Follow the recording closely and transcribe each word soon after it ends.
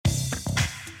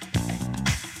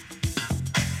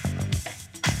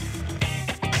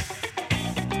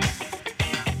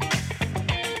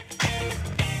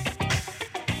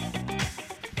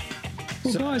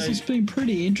Well, guys, it's been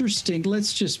pretty interesting.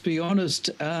 Let's just be honest.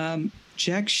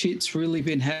 Jack shit's really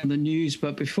been having the news,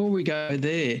 but before we go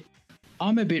there,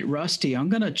 I'm a bit rusty. I'm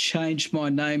going to change my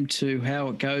name to how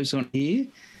it goes on here.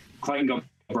 Clayton got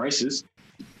braces.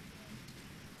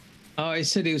 Oh, he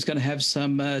said he was going to have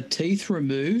some teeth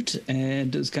removed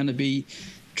and it's going to be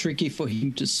tricky for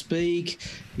him to speak.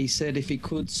 He said if he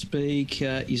could speak,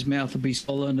 his mouth would be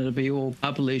swollen and it'd be all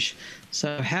bubblish.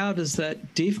 So how does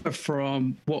that differ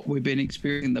from what we've been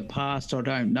experiencing in the past? I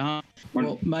don't know.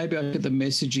 Well, maybe I get the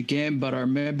message again, but I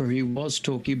remember he was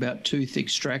talking about tooth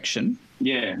extraction.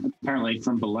 Yeah, apparently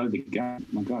from below the gum.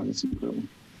 Oh my God, that's incredible.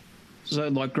 So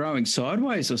like growing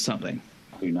sideways or something?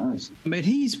 Who knows? I mean,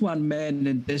 he's one man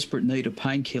in desperate need of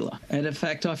painkiller. And in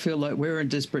fact, I feel like we're in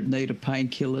desperate need of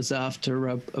painkillers after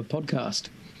a podcast.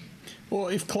 Well,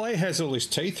 if Clay has all his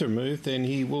teeth removed, then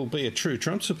he will be a true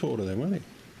Trump supporter then, won't he?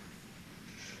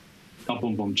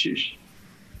 Boom, boom, chish.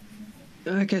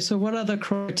 Okay, so what other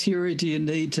criteria do you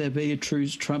need to be a true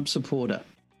Trump supporter?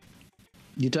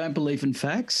 You don't believe in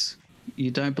facts?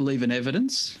 You don't believe in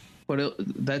evidence? What else?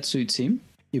 That suits him.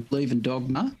 You believe in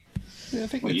dogma? Yeah, I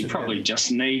think well, you probably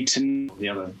just need to know the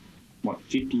other,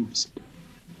 50%?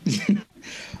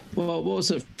 Well, what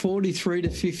was it, 43 to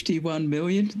 51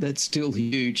 million? That's still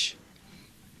huge.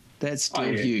 That's still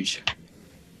huge.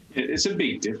 It's a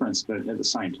big difference, but at the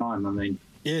same time, I mean...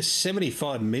 Yeah,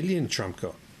 75 million Trump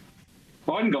got.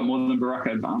 Biden got more than Barack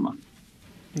Obama.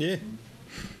 Yeah.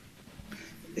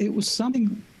 It was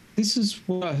something... This is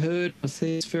what I heard. I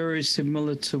think it's very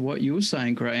similar to what you were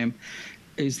saying, Graham,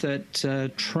 is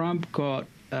that Trump got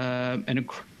an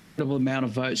incredible amount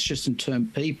of votes just in terms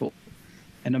of people.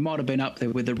 And it might have been up there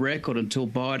with a record until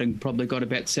Biden probably got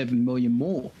about 7 million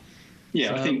more.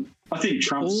 Yeah, so I think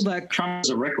Trump's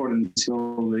a record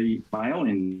until the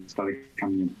mail-in started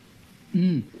coming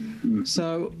in.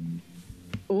 So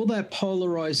all that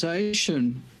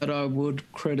polarization that I would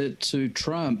credit to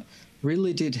Trump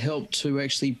really did help to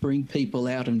actually bring people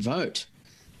out and vote.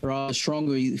 They're either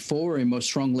strongly for him or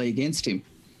strongly against him.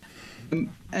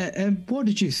 And what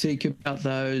did you think about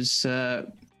those, I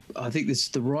think this is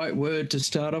the right word to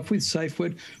start off with, safe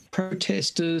word,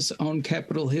 protesters on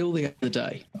Capitol Hill the other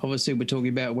day? Obviously, we're talking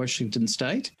about Washington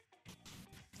State.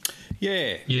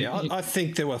 Yeah. I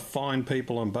think there were fine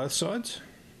people on both sides.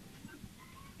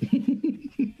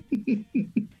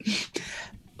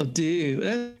 Oh,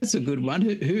 dear. That's a good one.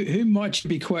 Who might you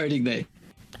be quoting there?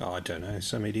 Oh, I don't know.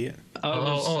 Some idiot.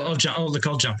 I'll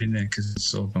jump in there because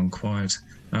it's all gone quiet.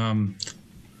 I'm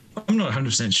not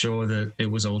 100% sure that it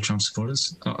was all Trump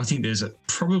supporters. I think there's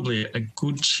probably a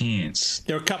good chance.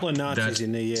 There are a couple of Nazis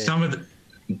in there, yeah. Some of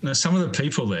the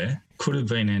people there could have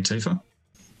been Antifa.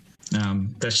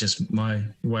 That's just my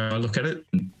way I look at it.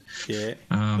 Yeah.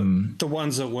 The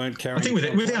ones that weren't carrying... I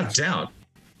think without doubt,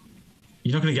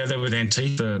 you're not going to go there with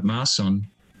Antifa masks on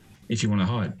if you want to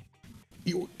hide.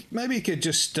 Maybe you could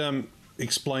just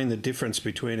explain the difference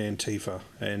between Antifa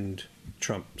and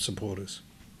Trump supporters.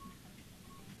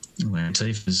 Well,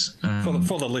 Antifa's...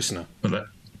 for the listener. Well,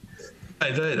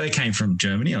 they came from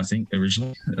Germany, I think,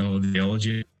 originally, or the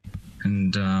ideology,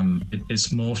 and it's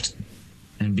morphed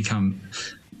and become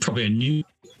probably a new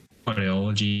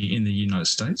ideology in the United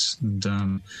States.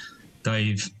 And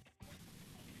they've,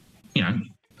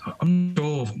 I'm not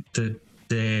sure that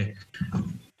they're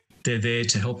there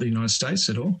to help the United States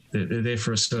at all. They're there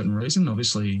for a certain reason,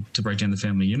 obviously to break down the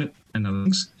family unit and other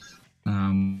things.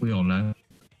 We all know.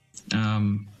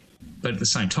 But at the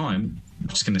same time, I'm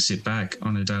just going to sit back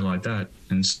on a day like that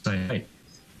and say, hey,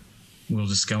 we'll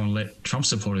just go and let Trump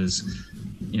supporters,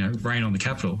 rain on the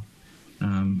Capitol.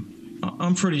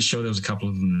 I'm pretty sure there was a couple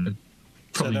of them,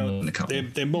 probably more than a couple.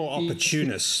 They're more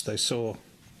opportunists. They saw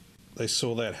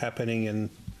that happening and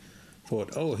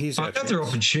thought, oh, here's our I doubt they're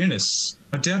opportunists.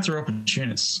 I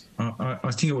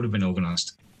think it would have been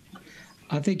organised.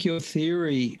 I think your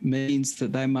theory means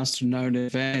that they must have known in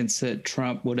advance that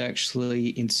Trump would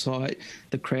actually incite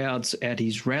the crowds at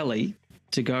his rally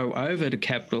to go over to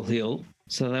Capitol Hill,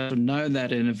 so they would have known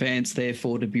that in advance,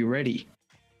 therefore to be ready.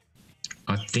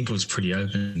 I think it was pretty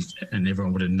open and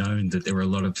everyone would have known that there were a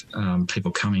lot of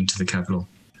people coming to the Capitol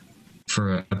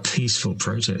for a peaceful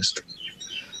protest.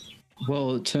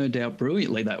 Well, it turned out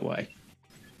brilliantly that way.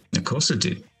 Of course it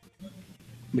did.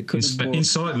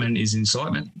 Incitement is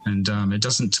incitement, and it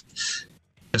doesn't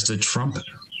just a Trump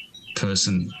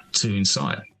person to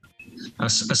incite. A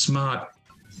smart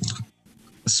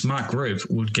group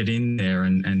would get in there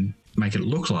and make it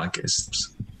look like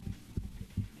it's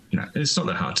not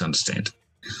that hard to understand.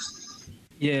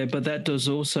 Yeah, but that does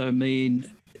also mean,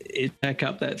 back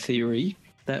up that theory,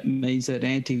 that means that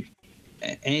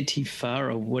Antifa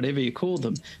or whatever you call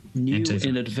them knew Antifa.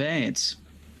 in advance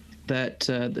that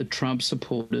the Trump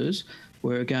supporters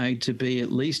were going to be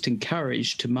at least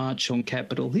encouraged to march on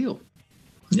Capitol Hill.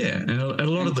 Yeah, and a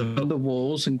lot of them... the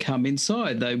walls and come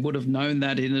inside. They would have known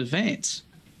that in advance.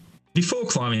 Before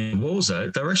climbing the walls, though,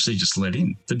 they were actually just let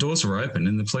in. The doors were open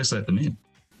and the police let them in.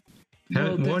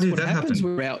 Why did that happen?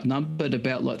 We're outnumbered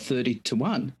about like 30 to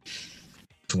 1.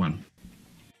 To 1.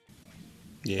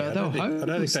 Yeah, So I don't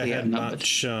think they had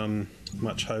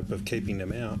much hope of keeping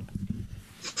them out.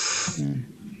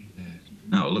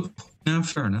 Oh, look, no,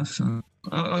 fair enough.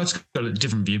 I've just got a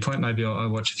different viewpoint. Maybe I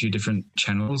watch a few different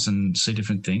channels and see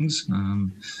different things.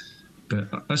 But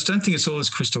I just don't think it's all as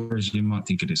crystal clear as you might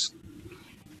think it is.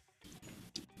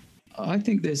 I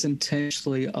think there's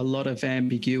intentionally a lot of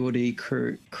ambiguity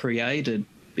created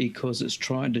because it's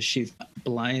trying to shift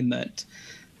blame that,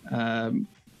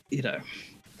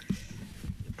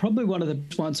 probably one of the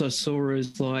ones I saw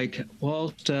is like,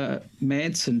 whilst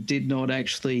Manson did not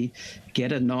actually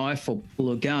get a knife or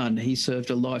pull a gun, he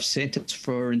served a life sentence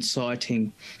for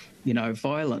inciting,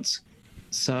 violence.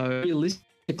 So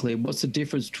realistically, what's the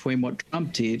difference between what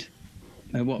Trump did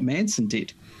and what Manson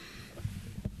did?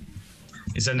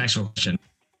 Is that an actual question?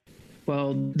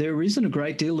 Well, there isn't a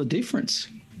great deal of difference.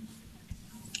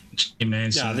 No,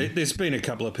 there's been a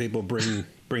couple of people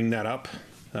bring that up,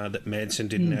 that Manson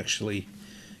didn't actually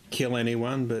kill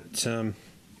anyone, but...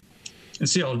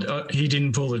 It's the old, he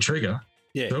didn't pull the trigger.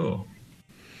 Yeah. Sure.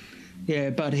 Yeah,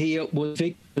 but he was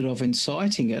victim of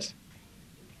inciting it.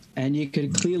 And you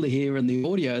could clearly hear in the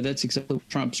audio that's exactly what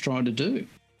Trump's trying to do.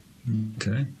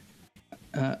 Okay.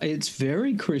 It's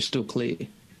very crystal clear.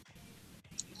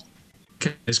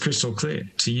 Okay. It's crystal clear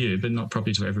to you, but not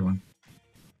probably to everyone.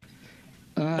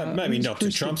 Maybe not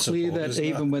to Trump's supporters. It's clear that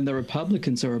even when the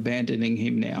Republicans are abandoning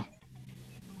him now.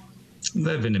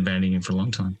 They've been abandoning him for a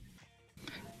long time.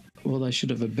 Well, they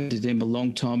should have abandoned him a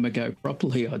long time ago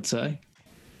properly, I'd say.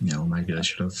 Yeah, well, maybe they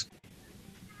should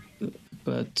have.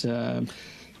 But...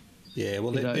 yeah,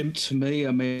 well, to me,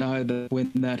 I know that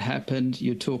when that happened,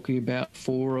 you're talking about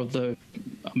 4 of the...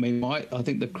 I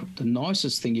think the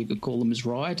nicest thing you could call them is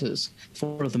rioters.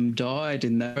 4 of them died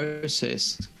in that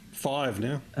process. 5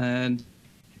 now. And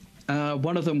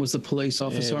one of them was the police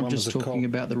officer. I'm just talking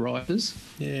about the rioters.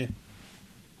 Yeah.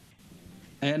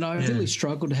 And I really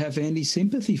struggle to have any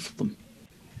sympathy for them.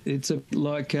 It's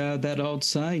like that old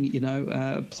saying,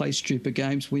 play stupid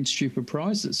games, win stupid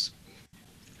prizes.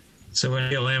 So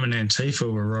when BLM and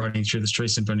Antifa were riding through the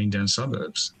streets and burning down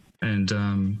suburbs, and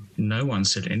no one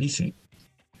said anything,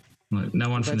 like no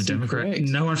one from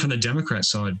the Democrat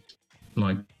side,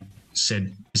 like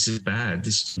said this is bad,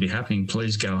 this should be happening,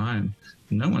 please go home.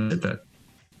 No one said that.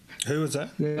 Who was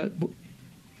that? Yeah.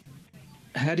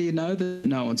 How do you know that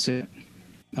no one said?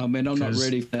 I'm not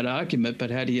ready for that argument, but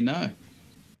how do you know?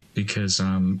 Because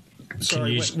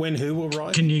when who were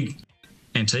right? Can you?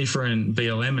 Antifa and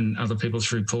BLM and other people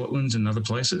through Portland and other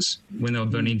places, when they were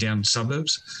burning down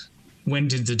suburbs, when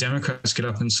did the Democrats get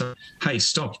up and say, hey,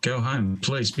 stop, go home,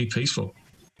 please be peaceful?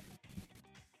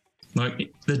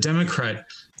 Like the Democrat,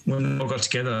 when they all got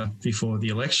together before the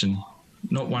election,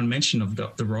 not one mention of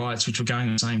the riots, which were going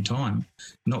at the same time,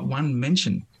 not one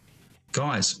mention.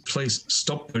 Guys, please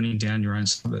stop burning down your own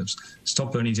suburbs,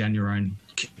 stop burning down your own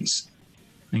cities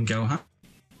and go home.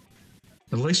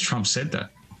 At least Trump said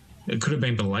that. It could have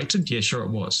been belated. Yeah, sure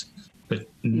it was. But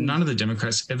none of the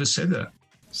Democrats ever said that.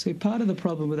 See, part of the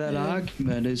problem with that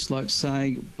argument is like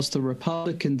saying, well, the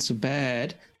Republicans are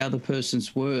bad, the other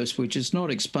person's worse, which is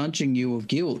not expunging you of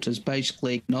guilt. It's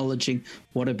basically acknowledging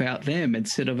what about them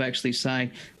instead of actually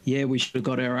saying, yeah, we should have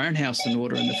got our own house in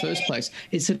order in the first place.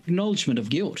 It's an acknowledgement of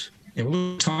guilt. Yeah,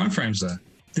 well, time frames though.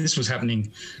 This was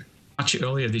happening much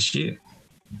earlier this year.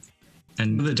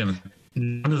 And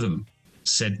none of them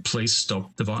said, please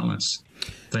stop the violence.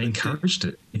 They encouraged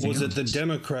it. Was it the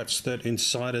Democrats that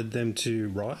incited them to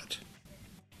riot?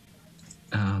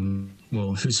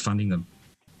 Well, who's funding them?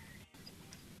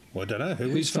 Well, I don't know.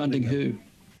 Who's funding who?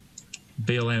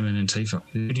 BLM and Antifa.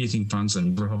 Who do you think funds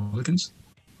them? Republicans?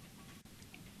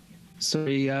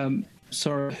 Sorry,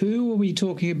 who are we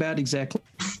talking about exactly?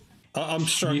 I'm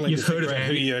struggling to figure out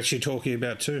who you're actually talking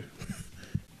about too.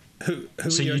 Who are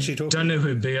you actually talking about? Don't know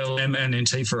who BLM and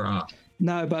Antifa are.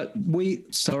 No, but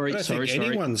sorry.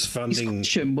 Anyone's funding. His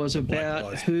question was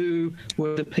about who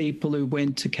were the people who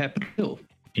went to Capitol Hill.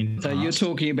 So you're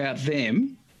talking about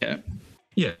them, yeah?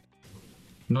 Yeah.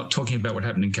 Not talking about what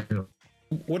happened in Capitol.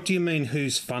 What do you mean,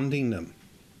 who's funding them?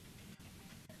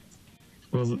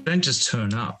 Well, they don't just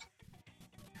turn up.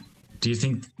 Do you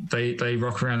think they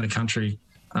rock around the country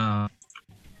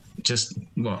just,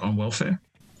 on welfare?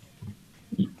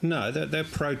 No, they're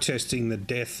protesting the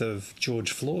death of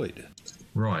George Floyd.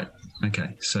 Right.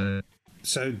 Okay. So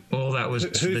all that was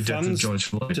who the death of George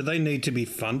Floyd. Do they need to be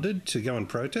funded to go and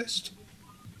protest?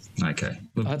 Okay.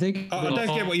 Look, I think I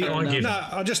don't get what you. No,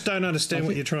 I just don't understand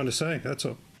what you're trying to say. That's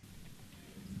all.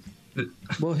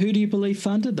 Well, who do you believe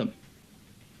funded them?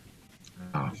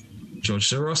 George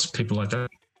Soros, people like that.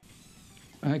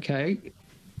 Okay.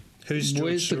 Where's the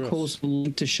Soros? causal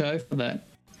link to show for that?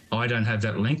 I don't have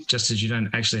that link, just as you don't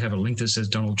actually have a link that says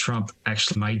Donald Trump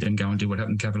actually made them go and do what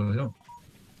happened in Capitol Hill.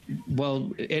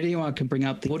 Well, anyone can bring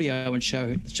up the audio and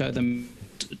show them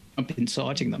Trump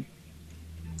inciting them.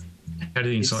 How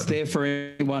did he incite It's them? there for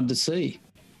everyone to see.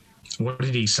 What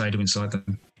did he say to incite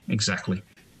them exactly?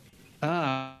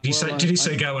 Did he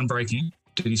say go and break in?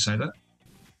 Did he say that?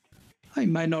 I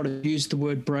may not have used the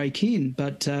word break in,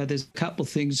 but there's a couple of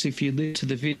things if you listen to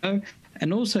the video.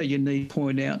 And also you need to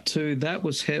point out too, that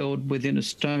was held within a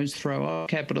stone's throw of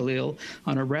Capitol Hill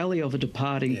on a rally of a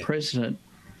departing president.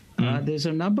 There's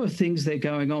a number of things that are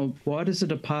going on. Why does a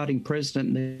departing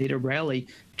president need a rally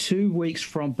 2 weeks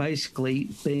from basically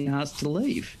being asked to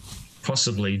leave?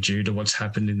 Possibly due to what's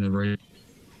happened in the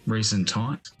recent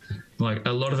times. Like,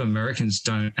 a lot of Americans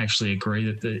don't actually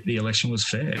agree that the election was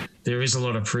fair. There is a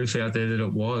lot of proof out there that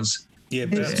it was. Yeah,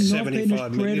 but there's not been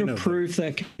a shred of proof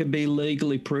that can be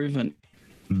legally proven.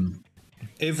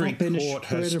 Every court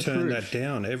has turned that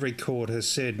down. Every court has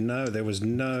said no. There was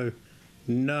none,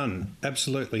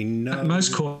 absolutely no.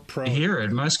 Most courts hear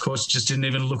it. Most courts just didn't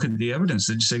even look at the evidence.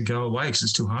 They just said go away because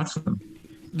it's too hard for them.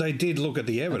 They did look at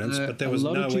the evidence, but there was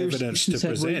no evidence to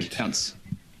present.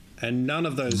 And none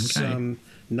of those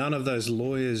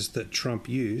lawyers that Trump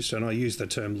used, and I use the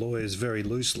term lawyers very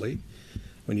loosely,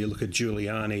 when you look at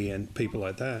Giuliani and people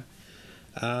like that,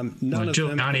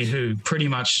 Giuliani, who pretty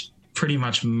much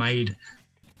made,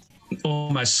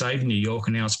 almost saved New York,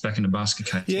 and now it's back in a basket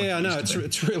case. Yeah, I know.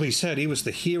 It's really sad. He was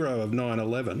the hero of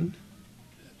 9/11,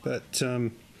 but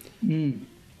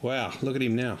wow, look at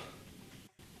him now.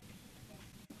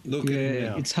 Look at him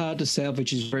now. It's hard to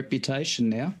salvage his reputation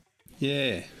now.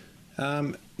 Yeah.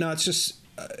 No, it's just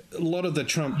a lot of the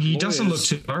Trump He lawyers, doesn't look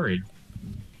too worried.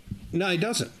 No, he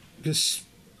doesn't. Because,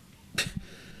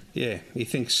 he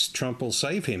thinks Trump will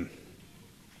save him.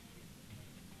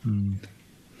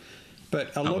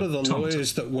 But a lot of the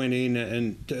lawyers that went in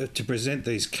and to present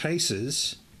these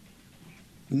cases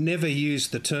never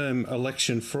used the term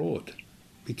election fraud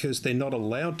because they're not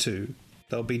allowed to.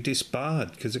 They'll be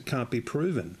disbarred because it can't be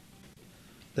proven.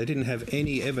 They didn't have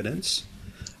any evidence,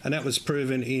 and that was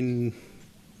proven in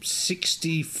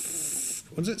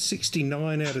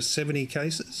 69 out of 70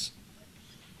 cases?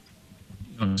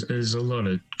 There's a lot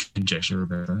of conjecture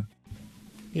about that.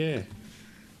 Yeah.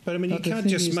 But, I mean, you can't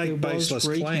just make baseless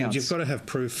claims. You've got to have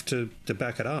proof to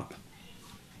back it up.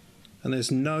 And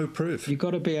there's no proof. You've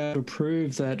got to be able to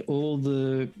prove that all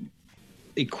the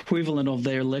equivalent of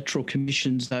their electoral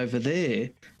commissions over there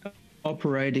are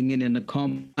operating in a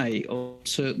common way or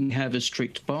certainly have a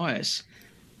strict bias.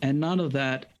 And none of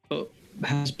that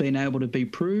has been able to be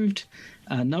proved.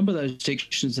 A number of those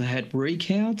jurisdictions have had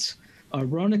recounts.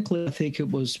 Ironically, I think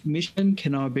it was Michigan,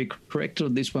 can I be corrected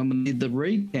on this one, when they did the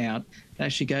recount, they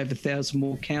actually gave 1,000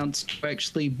 more counts to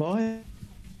actually buy it.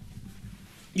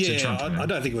 Yeah, I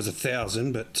don't think it was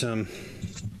 1,000, but...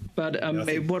 But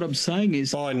what I'm saying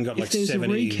is, Biden got if there's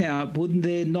 70. a recount, wouldn't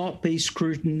there not be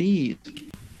scrutiny?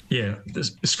 Yeah, the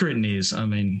scrutiny is, I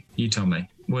mean, you tell me,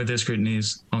 were there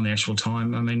scrutinies on the actual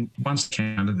time? I mean, once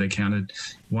counted, they're counted.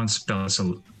 Once ballots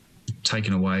are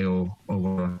taken away or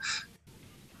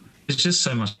there's just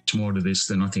so much more to this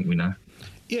than I think we know.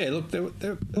 Yeah, look,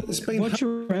 there's been... What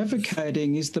you're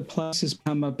advocating is the place has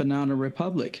become a banana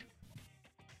republic.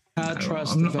 I'm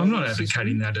not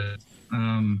advocating that.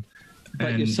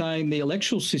 But you're saying the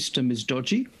electoral system is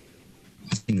dodgy?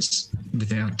 I think it's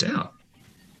without doubt.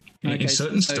 In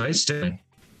certain states, definitely.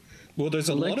 Well, there's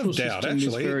a lot of doubt,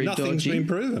 actually. Nothing's been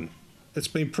proven. It's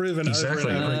been proven over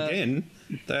and over again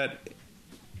that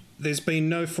there's been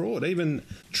no fraud. Even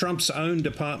Trump's own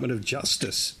Department of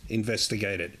Justice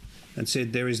investigated and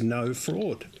said there is no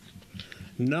fraud.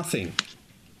 Nothing.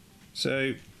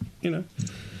 So,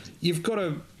 you've got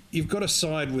to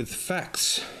side with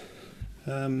facts.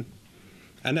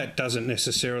 And that doesn't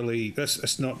necessarily,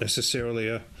 that's not necessarily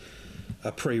a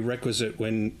prerequisite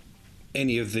when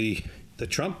any of the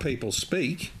Trump people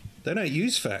speak. They don't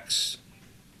use facts.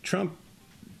 Trump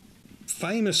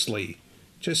famously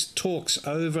just talks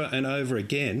over and over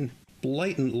again,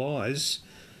 blatant lies,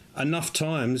 enough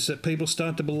times that people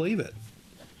start to believe it.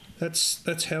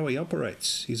 That's how he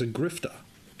operates. He's a grifter.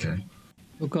 Okay.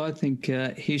 Look, I think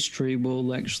history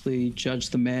will actually judge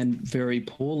the man very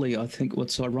poorly. I think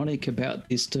what's ironic about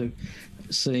this, to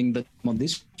seeing that on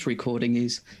this recording,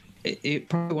 is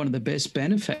probably one of the best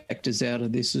benefactors out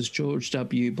of this is George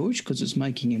W. Bush, because it's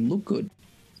making him look good.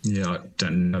 Yeah, I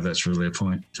don't know if that's really a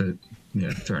point, but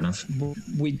yeah, fair enough.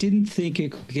 We didn't think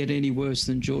it could get any worse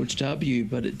than George W.,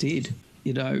 but it did.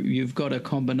 You know, you've got a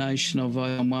combination of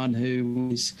one who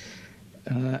is,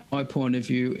 my point of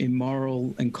view,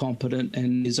 immoral, incompetent,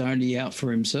 and is only out for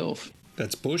himself.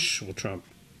 That's Bush or Trump,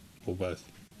 or both?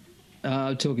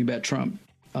 Talking about Trump.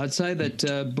 I'd say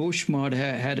that Bush might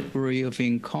have had a degree of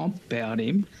incomp about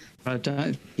him. I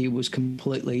don't think he was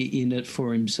completely in it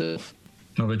for himself.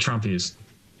 No, but Trump is.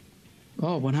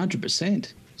 Oh,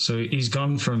 100%. So he's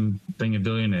gone from being a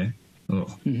billionaire,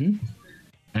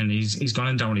 and he's gone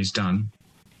and done what he's done,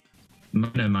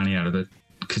 made no money out of it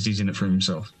because he's in it for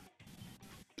himself.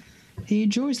 He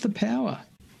enjoys the power.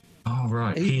 Oh,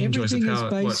 right. He enjoys the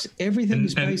power. Everything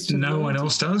is based on no one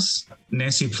else does?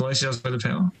 Nancy Pelosi does enjoy the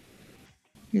power?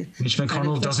 Yeah. Mitch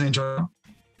McConnell doesn't enjoy it?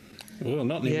 Well,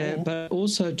 not anymore. Yeah, but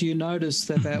also, do you notice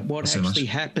that what actually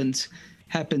happens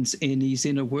in his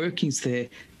inner workings there?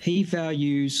 He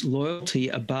values loyalty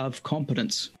above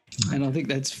competence. And I think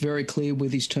that's very clear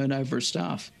with his turnover of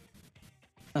staff.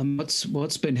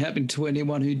 What's been happening to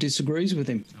anyone who disagrees with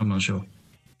him? I'm not sure.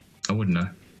 I wouldn't know.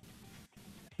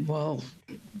 Well,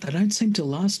 they don't seem to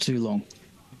last too long.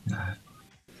 No.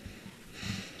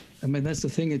 I mean, that's the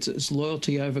thing. It's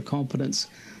loyalty over competence.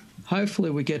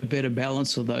 Hopefully we get a better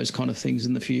balance of those kind of things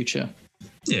in the future.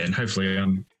 Yeah, and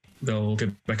hopefully they'll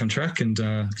get back on track, and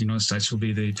the United States will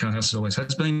be the powerhouse it always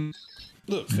has been.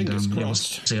 Look, fingers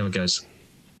crossed. We'll see how it goes.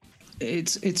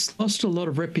 It's lost a lot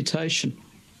of reputation.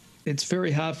 It's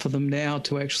very hard for them now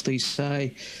to actually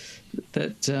say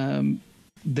that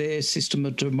their system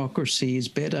of democracy is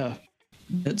better.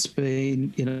 It's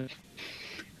been,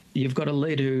 you've got a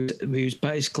leader who's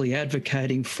basically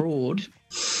advocating fraud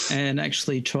and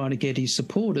actually trying to get his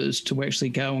supporters to actually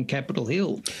go on Capitol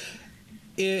Hill.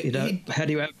 How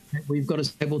do you we've got a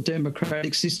stable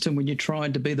democratic system when you're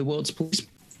trying to be the world's police?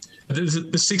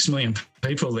 The 6 million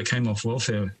people that came off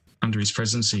welfare under his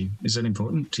presidency, is that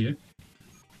important to you?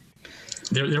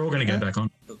 They're all going to go back on.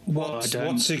 What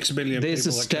 6 million There's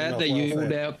people a stat that you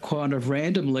pulled out kind of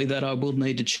randomly that I will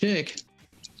need to check.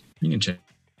 You can check.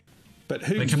 But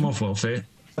they come off welfare.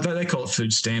 They call it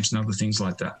food stamps and other things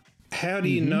like that. How do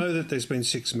you know that there's been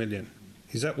 6 million?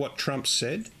 Is that what Trump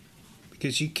said?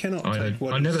 Because you cannot take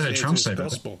what I never he heard says Trump as say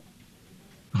gospel.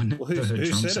 That. I never heard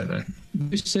Trump say that.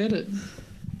 Who said it?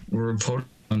 Reporters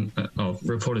and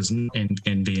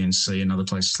NBNC and other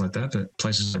places like that, but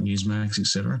places like Newsmax,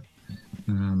 etc.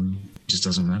 Just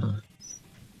doesn't matter.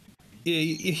 Yeah,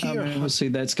 you hear. Obviously,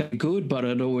 that's good, but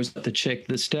I'd always have to check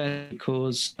the stat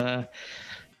because, if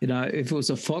it was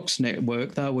a Fox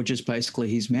network, they were just basically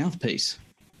his mouthpiece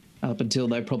up until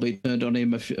they probably turned on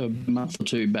him a month or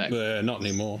two back. Not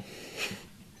anymore.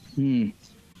 What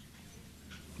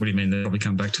do you mean they'll probably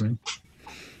come back to him?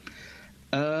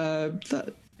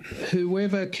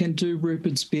 Whoever can do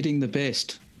Rupert's bidding the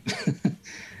best.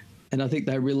 And I think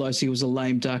they realised he was a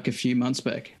lame duck a few months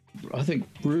back. I think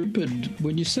Rupert,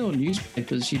 when you sell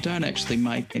newspapers, you don't actually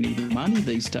make any money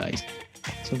these days.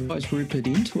 So why is Rupert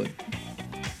into it?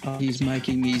 He's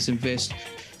making his invest.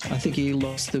 I think he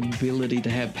lost the ability to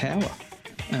have power.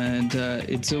 And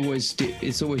it's always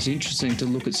interesting to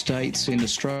look at states in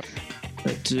Australia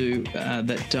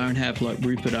that don't have like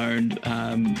Rupert-owned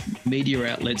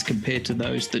media outlets compared to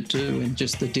those that do, and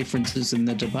just the differences in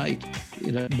the debate.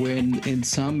 When in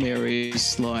some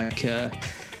areas like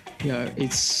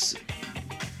it's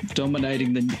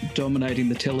dominating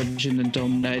the television and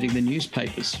dominating the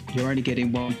newspapers. You're only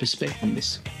getting one perspective on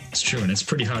this. It's true, and it's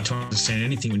pretty hard to understand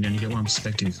anything when you only get one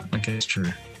perspective. Okay, it's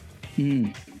true.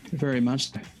 Very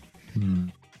much so.